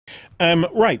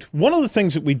Right. One of the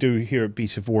things that we do here at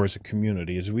Beasts of War as a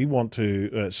community is we want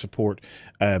to support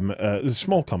the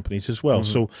small companies as well.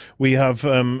 So we have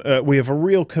a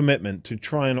real commitment to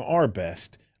trying our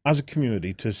best as a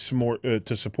community to support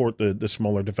the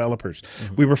smaller developers.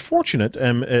 We were fortunate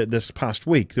this past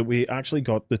week that we actually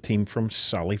got the team from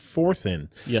Sally Forth in,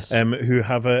 who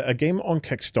have a game on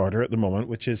Kickstarter at the moment,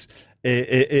 which is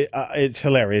it's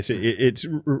hilarious. It's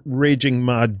raging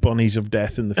mad bunnies of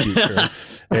death in the future.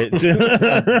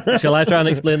 Shall I try and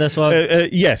explain this one?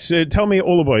 Yes. Tell me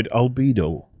all about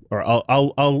Albedo. Or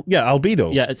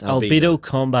Albedo. Yeah, it's Albedo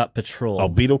Combat Patrol.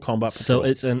 Albedo Combat Patrol. So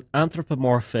it's an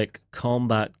anthropomorphic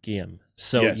combat game.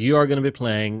 So you are going to be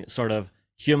playing sort of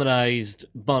humanized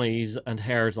bunnies and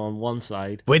hares on one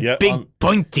side. With big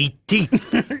pointy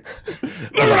teeth.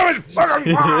 Yeah,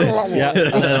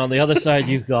 and then on the other side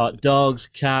you've got dogs,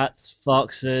 cats,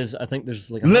 foxes. I think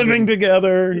there's like living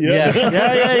together. Yeah.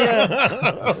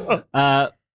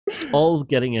 All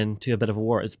getting into a bit of a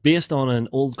war. It's based on an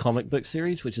old comic book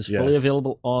series, which is fully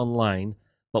available online.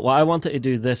 But what I wanted to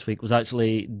do this week was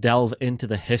actually delve into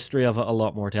the history of it a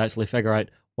lot more to actually figure out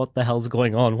what the hell's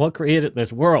going on, what created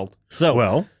this world. So,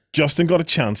 well, Justin got a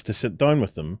chance to sit down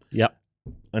with them. Yep.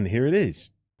 And here it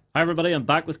is. Hi everybody, I'm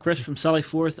back with Chris from Sally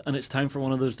Forth, and it's time for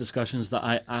one of those discussions that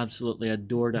I absolutely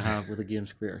adore to have with a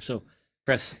games creator. So,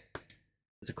 Chris,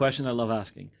 it's a question I love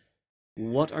asking.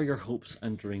 What are your hopes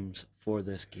and dreams for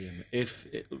this game?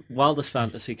 Wildest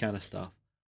fantasy kind of stuff,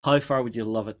 how far would you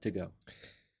love it to go?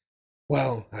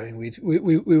 Well, I mean, we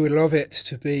would love it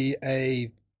to be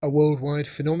a worldwide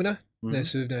phenomena.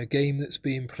 There's sort of a game that's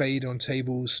being played on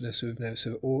tables,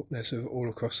 all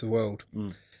across the world.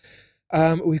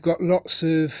 We've got lots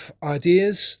of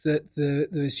ideas that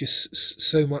there's just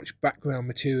so much background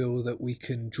material that we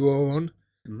can draw on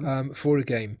for a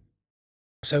game.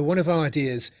 So one of our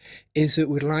ideas is that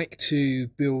we'd like to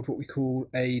build what we call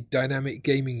a dynamic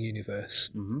gaming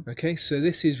universe. Okay, so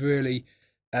this is really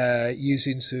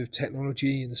using sort of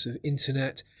technology and the sort of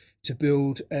internet to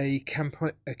build a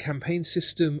campaign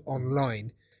system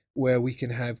online where we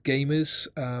can have gamers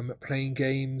playing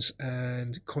games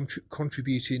and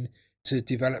contributing to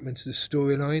development of the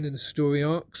storyline and the story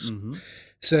arcs.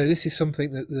 So this is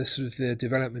something that the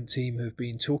development team have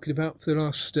been talking about for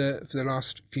the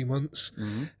last few months,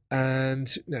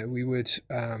 and we would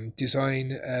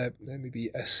design maybe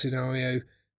a scenario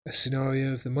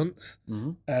of the month,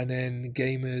 and then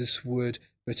gamers would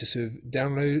better sort of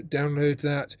download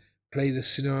that, play the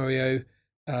scenario.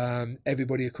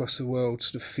 Everybody across the world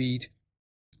sort of feed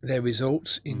their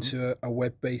results into a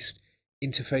web-based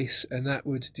interface, and that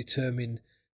would determine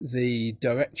the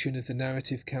direction of the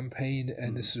narrative campaign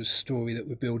and the sort of story that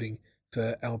we're building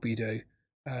for Albedo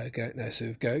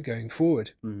going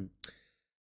forward.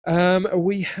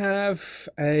 We have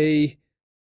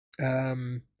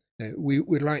we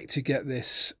would like to get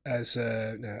this as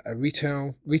a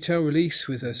retail release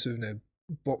with a sort of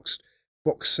box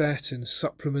set and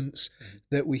supplements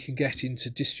that we can get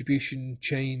into distribution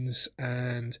chains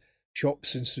and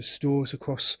shops and sort of stores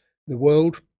across the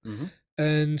world.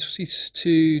 And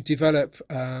to develop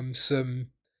some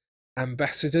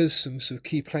ambassadors, some sort of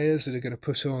key players that are going to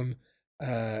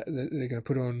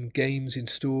put on games in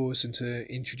stores, and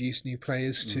to introduce new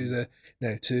players to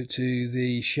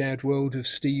the shared world of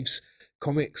Steve's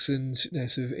comics and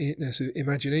sort of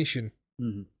imagination.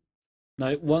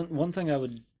 Now, one thing I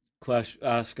would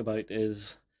ask about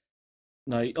is,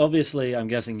 now obviously I'm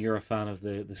guessing you're a fan of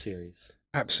the series.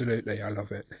 Absolutely, I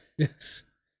love it. Yes.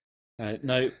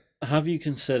 Now, have you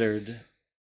considered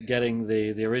getting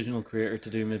the original creator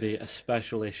to do maybe a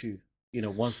special issue?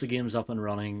 Once the game's up and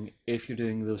running, if you're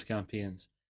doing those campaigns,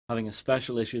 having a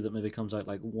special issue that maybe comes out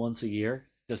like once a year,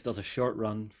 just as a short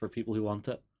run for people who want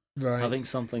it. Right. Having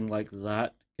something like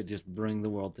that could just bring the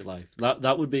world to life.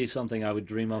 That would be something I would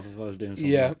dream of if I was doing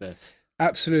something like this.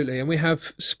 Absolutely, and we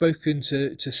have spoken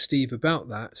to Steve about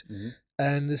that,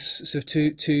 and there's sort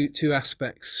of two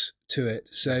aspects to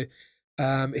it. So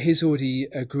he's already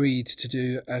agreed to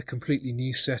do a completely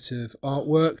new set of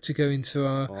artwork to go into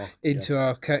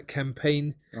our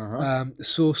campaign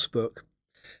source book.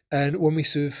 And when we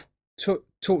sort of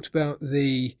talked about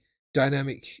the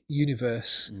dynamic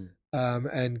universe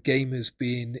and gamers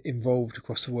being involved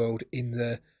across the world in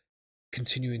the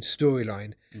continuing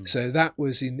storyline, so that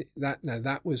was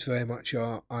very much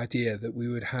our idea, that we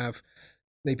would have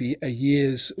maybe a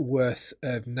year's worth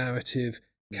of narrative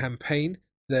campaign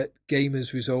that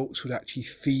gamers' results would actually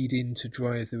feed in to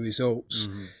drive the results.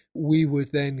 We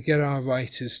would then get our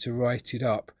writers to write it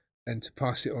up and to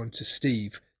pass it on to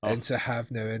Steve, and to have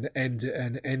an end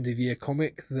of year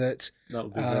comic that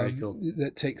would be very cool.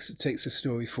 that takes the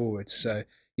story forward. So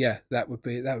yeah, that would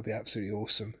be absolutely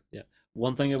awesome. Yeah.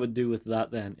 One thing I would do with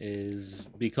that then is,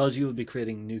 because you would be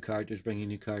creating new characters, bringing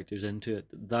new characters into it,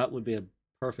 that would be a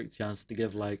perfect chance to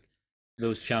give like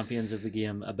those champions of the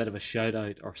game a bit of a shout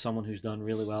out, or someone who's done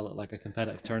really well at like a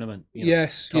competitive tournament. You know,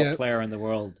 Yes, top yeah. player in the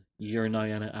world. You're now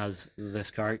in it as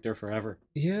this character forever.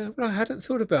 Yeah, well, I hadn't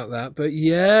thought about that, but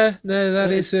yeah, no, that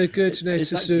Well, is a good it's to that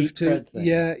sort geek of to cred thing.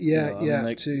 yeah, You yeah, know, I yeah. mean,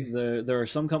 like To there are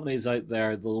some companies out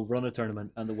there, they'll run a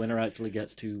tournament and the winner actually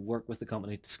gets to work with the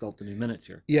company to sculpt a new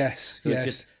miniature. yes, So it's yes,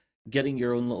 just getting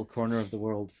your own little corner of the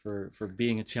world for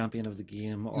being a champion of the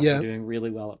game, or Yeah. for doing really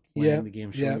well at playing Yeah, the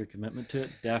game, showing yeah. your commitment to it.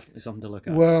 Definitely something to look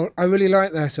at. Well, I really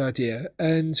like that idea,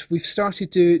 and we've started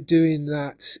doing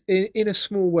that in a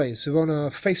small way. So on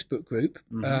our Facebook group,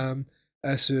 Mhm.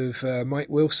 Mike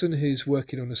Wilson, who's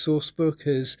working on the source book,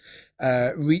 has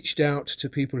reached out to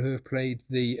people who have played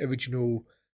the original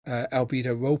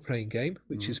Albedo role-playing game,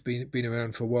 which has been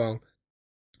around for a while,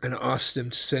 and asked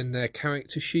them to send their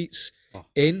character sheets Oh,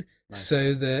 in, nice.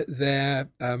 so that their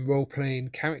role-playing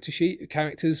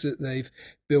characters that they've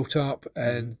built up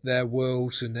and their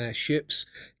worlds and their ships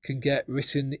can get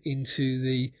written into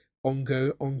the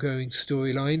ongoing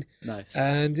storyline. Nice.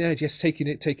 And yeah, just taking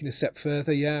a step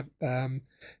further. Yeah,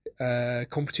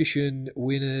 competition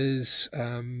winners,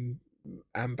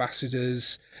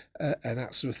 ambassadors, and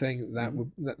that sort of thing.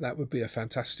 That would be a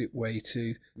fantastic way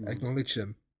to acknowledge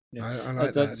them. Yeah. I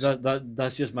like that.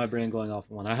 That's just my brain going off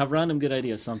on one. I have random good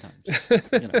ideas sometimes. You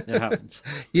know, it happens.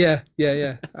 Yeah.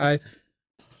 I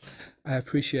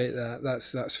appreciate that.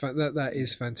 That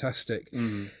is fantastic.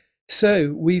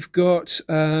 So we've got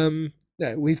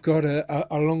we've got a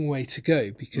long way to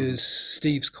go, because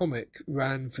Steve's comic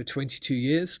ran for 22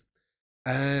 years,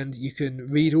 and you can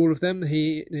read all of them.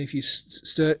 If you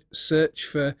search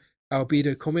for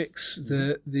Albedo Comics,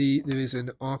 there is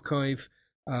an archive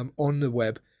on the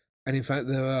web. And in fact,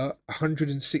 there are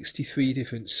 163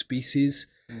 different species.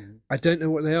 I don't know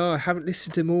what they are. I haven't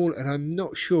listed them all, and I'm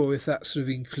not sure if that sort of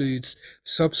includes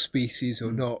subspecies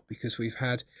or not, because we've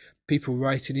had people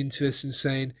writing into us and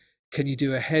saying, can you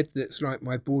do a head that's like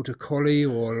my border collie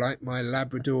or like my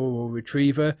Labrador or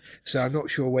retriever? So I'm not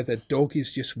sure whether dog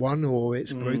is just one or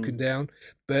it's broken down.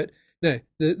 But no,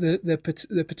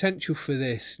 the potential for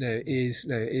this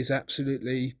is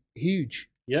absolutely huge.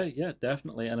 Yeah,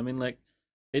 definitely. And I mean, like,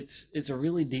 it's a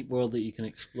really deep world that you can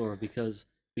explore, because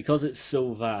it's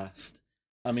so vast.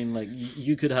 I mean, like,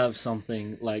 you could have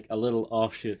something like a little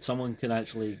offshoot. Someone can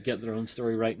actually get their own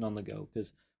story writing on the go.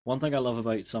 Because one thing I love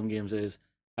about some games is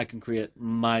I can create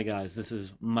my guys. This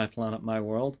is my planet, my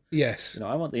world. Yes. You know,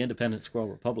 I want the independent Squirrel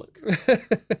Republic.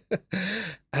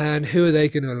 And who are they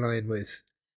going to align with?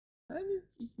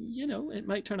 You know, it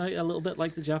might turn out a little bit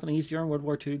like the Japanese during World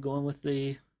War II, going with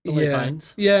the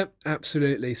Leypines. Yeah,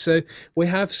 absolutely. So we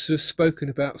have sort of spoken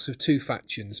about sort of two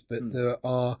factions, but there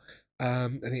are, I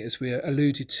think, as we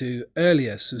alluded to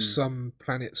earlier, so some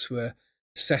planets were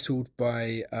settled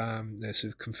by sort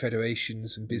of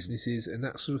confederations and businesses and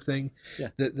that sort of thing. Yeah.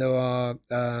 That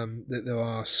there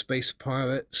are space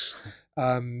pirates.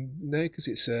 No, because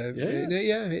it's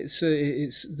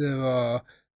there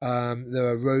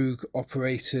are rogue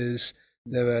operators.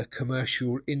 There are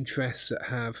commercial interests that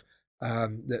have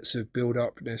that sort of build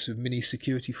up sort of mini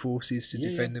security forces to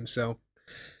defend themselves.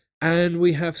 And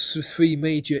we have sort of three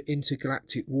major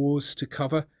intergalactic wars to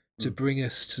cover to bring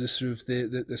us to the sort of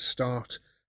the start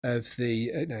of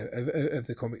the of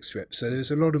the comic strip. So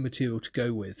there's a lot of material to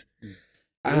go with.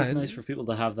 It's nice for people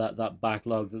to have that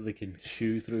backlog that they can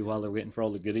chew through while they're waiting for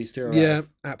all the goodies to arrive. Yeah,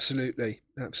 absolutely.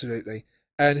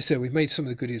 And so we've made some of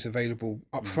the goodies available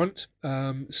up front,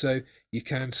 so you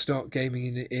can start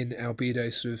gaming in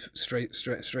Albedo sort of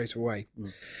straight away.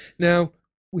 Now,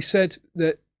 we said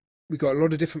that we've got a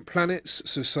lot of different planets,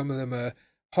 so some of them are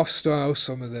hostile,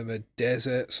 some of them are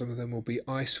desert, some of them will be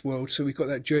ice world. So we've got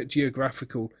that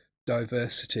geographical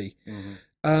diversity.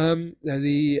 Now,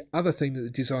 the other thing that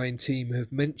the design team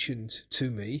have mentioned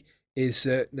to me is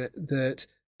that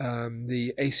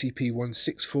the ACP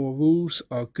 164 rules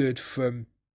are good from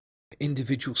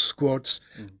individual squads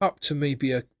up to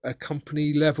maybe a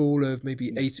company level of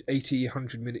maybe 80,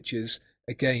 100 miniatures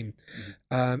a game.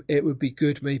 It would be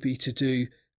good maybe to do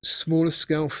smaller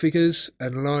scale figures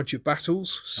and larger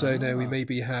battles. So now we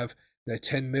maybe have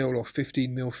 10 mil or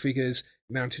 15 mil figures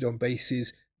mounted on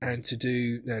bases, and to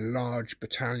do large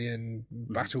battalion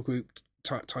battle group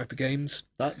type of games.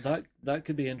 That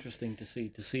could be interesting to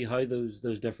see how those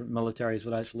different militaries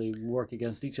would actually work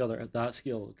against each other at that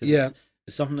scale.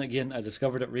 It's something, again, I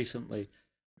discovered it recently.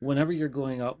 whenever you're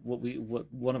going up, what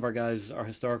one of our guys, our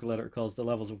historical editor, calls the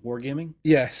levels of wargaming,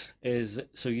 Yes. is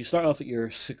so you start off at your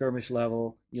skirmish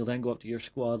level, you'll then go up to your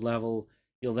squad level,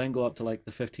 you'll then go up to like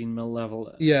the 15 mil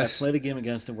level. Yes. I played a game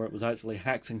against him where it was actually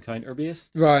hacks and counter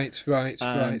based. Right.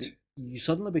 And you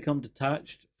suddenly become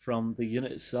detached from the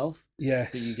unit itself.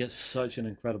 Yes. So you get such an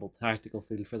incredible tactical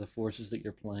feel for the forces that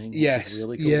you're playing. Yes.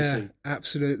 Really cool to see.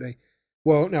 Absolutely.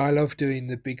 Well, no, I love doing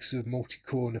the big sort of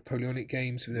multi-core Napoleonic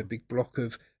games with a big block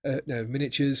of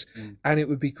miniatures, and it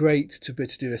would be great to be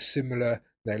able to do a similar.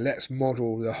 Let's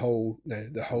model the whole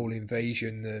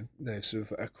invasion,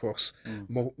 sort of across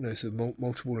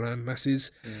multiple land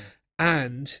masses,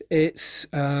 and it's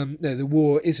the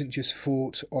war isn't just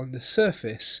fought on the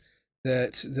surface.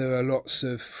 That there are lots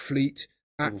of fleet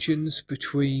actions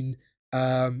between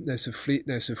there's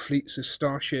fleets of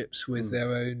starships with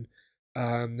their own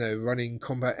running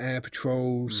combat air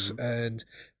patrols and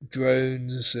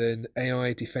drones and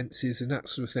AI defenses and that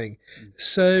sort of thing.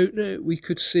 So we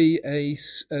could see a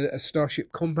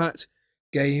starship combat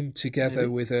game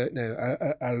together with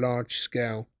a large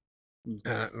scale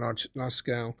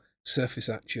surface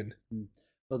action.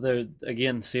 Well, there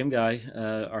again, same guy.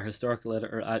 Our historical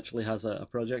editor actually has a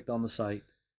project on the site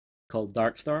called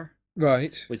Dark Star,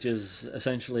 right? Which is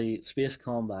essentially space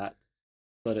combat,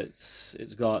 but it's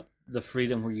got the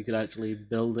freedom where you could actually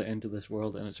build it into this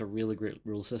world, and it's a really great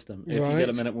rule system. If you get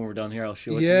a minute when we're done here, I'll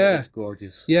show it to you. It's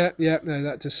gorgeous. Yeah. No,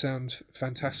 that does sound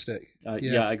fantastic.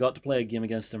 Yeah, I got to play a game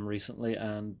against him recently,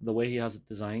 and the way he has it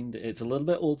designed, it's a little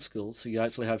bit old school. So you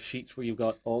actually have sheets where you've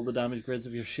got all the damage grids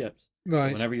of your ships.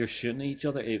 Right. Whenever you're shooting at each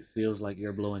other, it feels like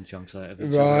you're blowing chunks out of each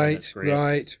other.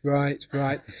 Right.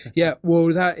 Yeah.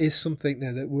 Well, that is something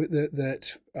that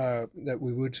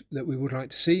we would like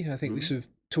to see. I think we sort of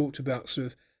talked about sort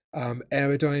of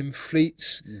aerodyne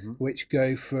fleets, which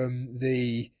go from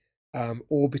the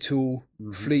orbital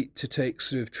fleet to take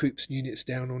sort of troops and units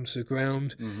down onto the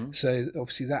ground. So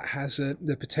obviously that has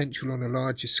the potential on a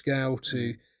larger scale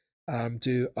to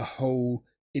do a whole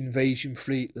invasion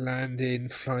fleet, landing,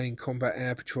 flying combat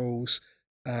air patrols,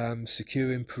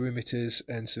 securing perimeters,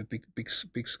 and so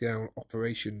big scale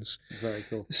operations. Very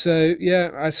cool. So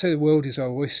yeah, I'd say the world is our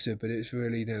oyster, but it's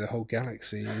really the whole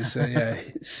galaxy is.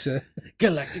 It's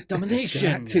galactic domination.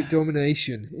 Galactic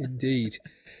domination, indeed.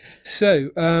 So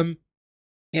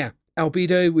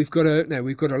Albedo, we've got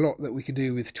a lot that we can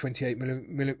do with 28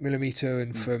 millimeter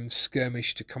and from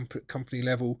skirmish to company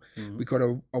level. We've got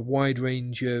a wide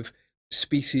range of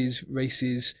species,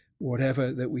 races,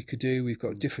 whatever that we could do. We've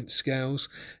got different scales,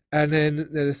 and then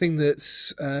the thing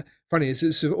that's funny is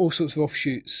there's all sorts of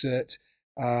offshoots that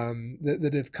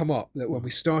have come up. That when we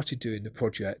started doing the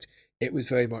project, it was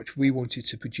very much we wanted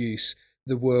to produce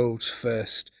the world's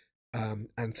first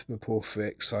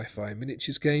anthropomorphic sci-fi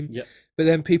miniatures game. Yep. But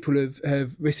then people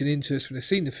have written into us when they've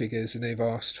seen the figures and they've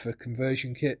asked for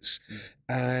conversion kits,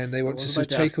 and they want to sort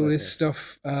of take all this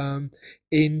stuff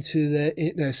into their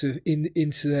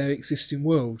into their existing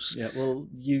worlds. Yeah, well,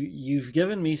 you've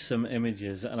given me some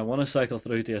images, and I want to cycle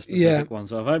through to a specific one.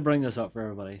 So if I bring this up for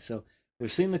everybody, so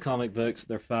we've seen the comic books;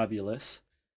 they're fabulous.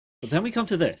 But then we come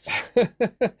to this.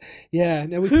 Yeah.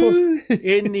 Now Who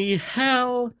in the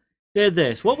hell did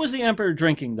this? What was the Emperor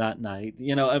drinking that night? I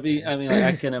mean, like,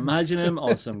 I can imagine him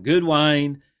on some good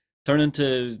wine, turning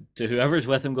to whoever's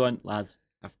with him, going, "Lads,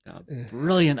 I've got a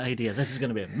brilliant idea. This is going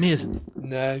to be amazing."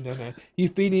 No.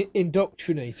 You've been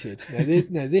indoctrinated.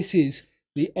 No, this is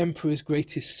the Emperor's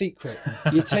greatest secret.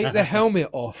 You take the helmet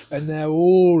off, and they're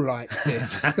all like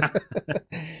this.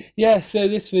 Yeah. So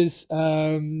this was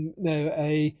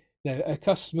a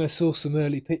customer saw some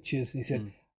early pictures, and he said,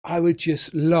 I would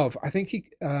just love. I think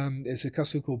there's a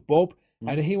customer called Bob,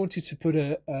 and he wanted to put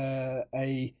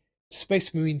a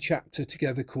Space Marine chapter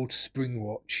together called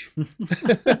Springwatch.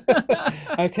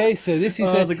 Okay, so this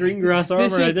is the green grass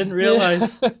armor. I didn't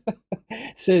realize.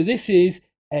 So this is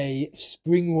a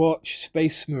Springwatch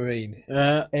Space Marine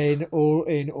in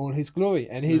all his glory,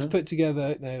 and he's put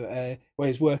together.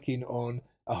 He's working on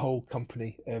a whole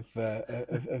company of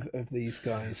these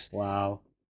guys. Wow!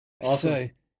 Awesome. So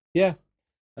yeah.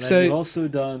 And then you've also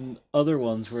done other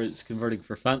ones where it's converting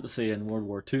for fantasy in World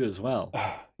War II as well.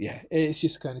 Yeah, it's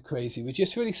just kind of crazy. We're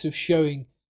just really sort of showing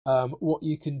what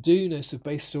you can do now, so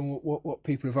based on what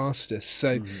people have asked us.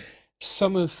 So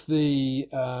some of the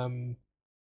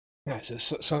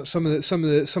some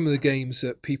of the games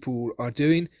that people are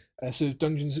doing. So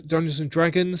Dungeons and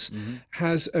Dragons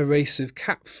has a race of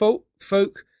cat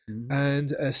folk.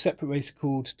 And a separate race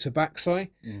called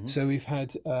Tabaxi. So we've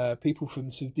had people from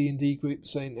sort of D&D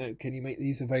groups saying, "Can you make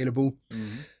these available?"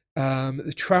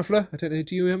 The Traveller. I don't know.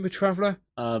 Do you remember Traveller?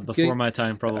 Before my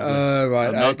time, probably. Right.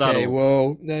 I'm not that Okay. old.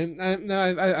 Well,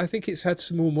 no. I think it's had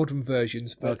some more modern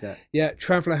versions, but Okay. yeah,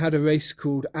 Traveller had a race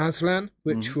called Aslan,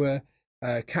 which were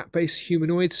cat-based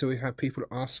humanoids. So we've had people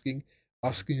asking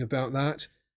about that.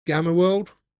 Gamma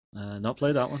World. Not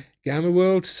played that one. Gamma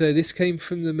World. So this came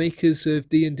from the makers of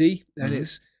D&D, and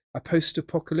it's a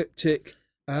post-apocalyptic.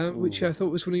 Which I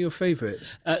thought was one of your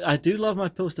favourites. I do love my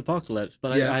post-apocalypse,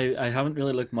 but I haven't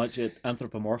really looked much at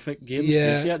anthropomorphic games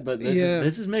just yet. But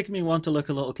this is making me want to look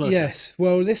a little closer. Yes,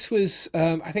 well, this was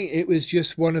I think it was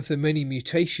just one of the many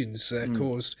mutations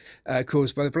caused by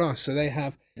the blast. So they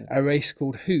have a race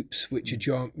called Hoops, which are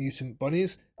giant mutant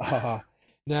bunnies.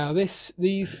 Now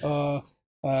these are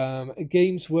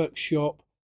Games Workshop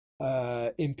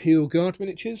Imperial Guard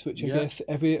miniatures, which I guess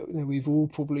we've all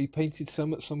probably painted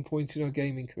some at some point in our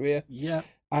gaming career. Yeah,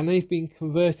 and they've been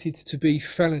converted to be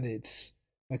felinids.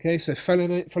 Okay, so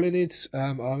felinids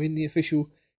are in the official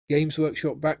Games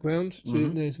Workshop background,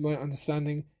 to my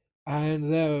understanding,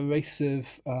 and they're a race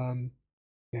of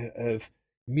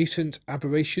mutant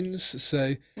aberrations.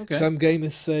 So some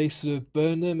gamers say sort of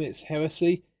burn them; it's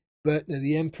heresy, but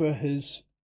the Emperor has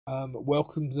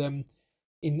welcomed them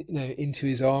into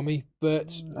his army,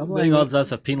 but I'm laying odds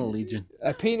that's a penal legion.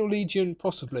 A penal legion,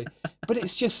 possibly, but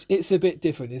it's a bit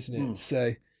different, isn't it?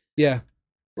 So, yeah.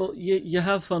 Well, you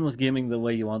have fun with gaming the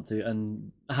way you want to,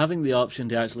 and having the option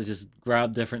to actually just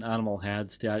grab different animal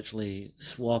heads to actually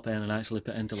swap in and actually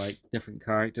put into like different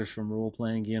characters from role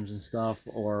playing games and stuff,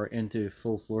 or into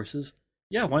full forces.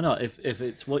 Yeah, why not? If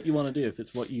it's what you want to do, if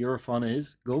it's what your fun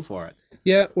is, go for it.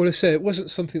 Yeah, well, I say it wasn't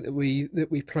something that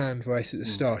we planned right at the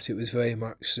start. It was very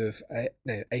much sort of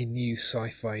a new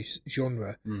sci-fi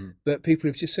genre. But people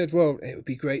have just said, well, it would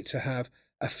be great to have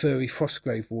a furry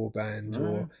Frostgrave warband,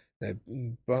 or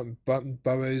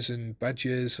burrows and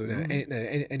badgers, or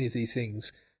any of these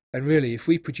things. And really, if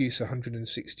we produce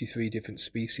 163 different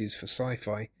species for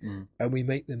sci-fi, and we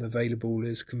make them available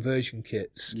as conversion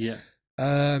kits,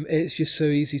 it's just so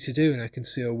easy to do, and I can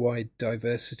see a wide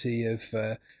diversity of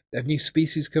new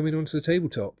species coming onto the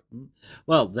tabletop.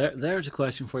 Well, there's a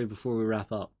question for you before we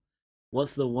wrap up.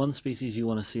 What's the one species you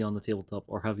want to see on the tabletop,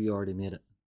 or have you already made it?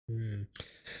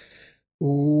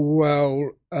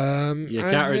 Well, you're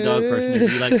a cat or a dog person.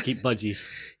 If you like to keep budgies.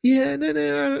 Yeah,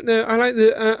 no. I like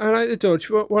the dodge.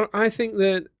 Well, I think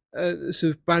that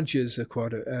sort of badgers are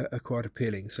quite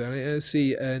appealing. So I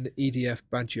see an EDF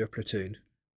badger platoon.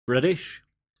 British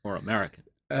or American?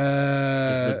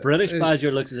 The British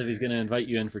badger looks as if he's going to invite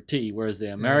you in for tea, whereas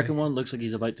the American one looks like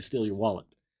he's about to steal your wallet.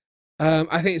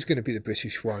 I think it's going to be the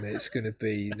British one. It's going to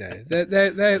be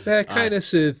they're kind of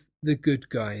sort of the good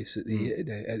guys at the at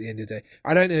the end of the day.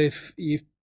 I don't know if you've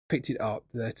picked it up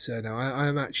that no,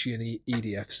 I'm actually an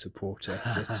EDF supporter.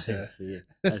 But, I see.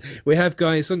 We have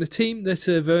guys on the team that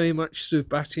are very much sort of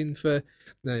batting for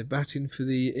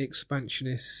the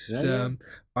expansionist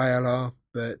ILR.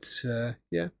 But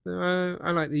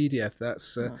I like the EDF.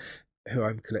 That's who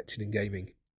I'm collecting in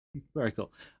gaming. Very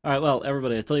cool. All right, well,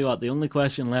 everybody, I tell you what, the only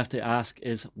question left to ask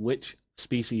is, which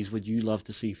species would you love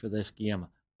to see for this game?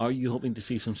 Are you hoping to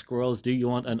see some squirrels? Do you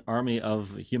want an army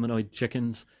of humanoid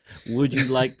chickens? Would you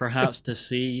like perhaps to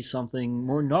see something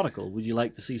more nautical? Would you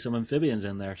like to see some amphibians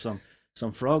in there? Some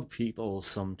frog people,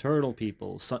 some turtle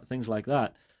people, things like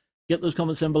that? Get those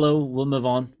comments in below. We'll move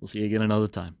on. We'll see you again another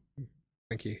time.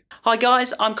 Thank you. Hi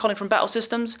guys, I'm Colin from Battle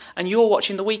Systems, and you're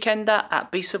watching The Weekender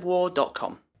at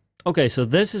beastsofwar.com. Okay, so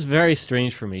this is very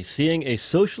strange for me, seeing a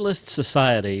socialist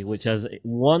society which has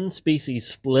one species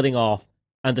splitting off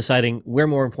and deciding we're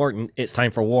more important, it's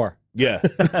time for war. Yeah.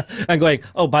 And going,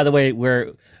 oh, by the way,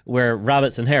 we're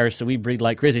rabbits and hares, so we breed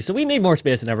like crazy, so we need more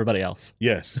space than everybody else.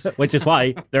 Yes. Which is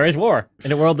why there is war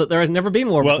in a world that there has never been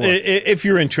war before. Well, if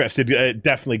you're interested,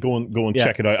 definitely go and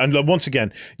check it out. And once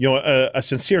again, a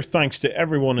sincere thanks to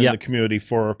everyone in the community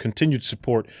for our continued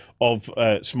support of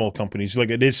small companies. Like,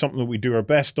 it is something that we do our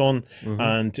best on,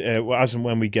 and as and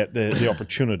when we get the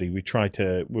opportunity, we try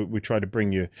to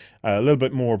bring you a little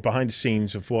bit more behind the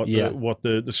scenes of what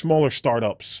the smaller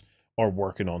startups are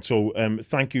working on. So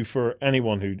thank you for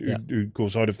anyone who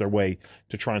goes out of their way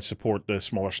to try and support the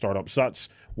smaller startups. That's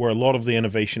where a lot of the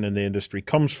innovation in the industry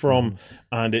comes from,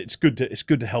 and it's good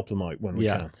to help them out when we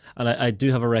can. And I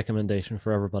do have a recommendation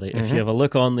for everybody. If you have a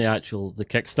look on the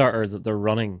Kickstarter that they're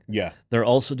running, they're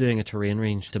also doing a terrain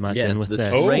range to match in with this. The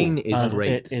terrain is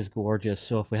great. It is gorgeous.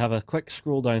 So if we have a quick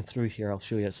scroll down through here, I'll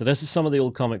show you. So this is some of the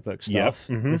old comic book stuff.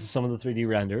 This is some of the 3D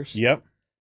renders.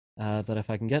 But if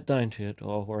I can get down to it,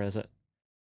 where is it?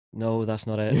 No, that's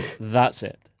not it. That's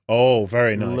it. Oh,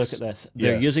 very nice. Look at this.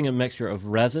 They're using a mixture of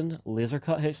resin, laser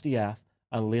cut HDF,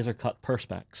 and laser cut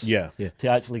perspex. Yeah. To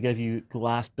actually give you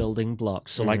glass building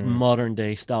blocks. So like modern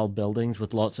day style buildings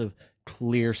with lots of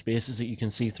clear spaces that you can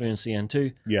see through and see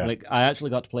into. Yeah. Like I actually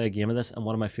got to play a game of this, and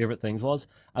one of my favorite things was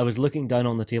I was looking down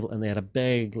on the table and they had a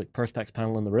big like perspex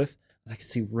panel on the roof. I could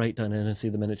see right down in and see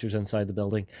the miniatures inside the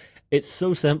building. It's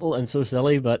so simple and so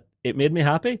silly, but it made me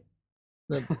happy.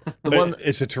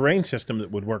 It's a terrain system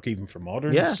that would work even for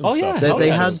moderns. Yeah. And Oh, yeah. stuff. They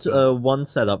yes. had one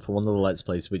set up for one of the Let's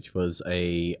Plays, which was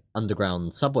a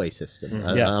underground subway system,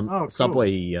 Yeah.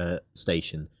 subway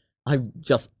station. I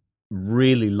just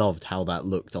really loved how that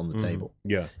looked on the table.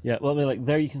 Yeah. Yeah, well, I mean, like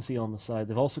there you can see on the side,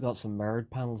 they've also got some mirrored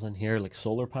panels in here, like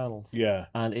solar panels. Yeah.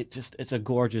 And it's a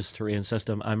gorgeous terrain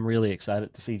system. I'm really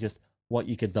excited to see just what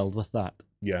you could build with that.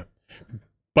 Yeah.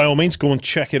 By all means, go and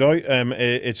check it out.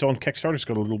 It's on Kickstarter. It's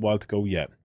got a little while to go yet.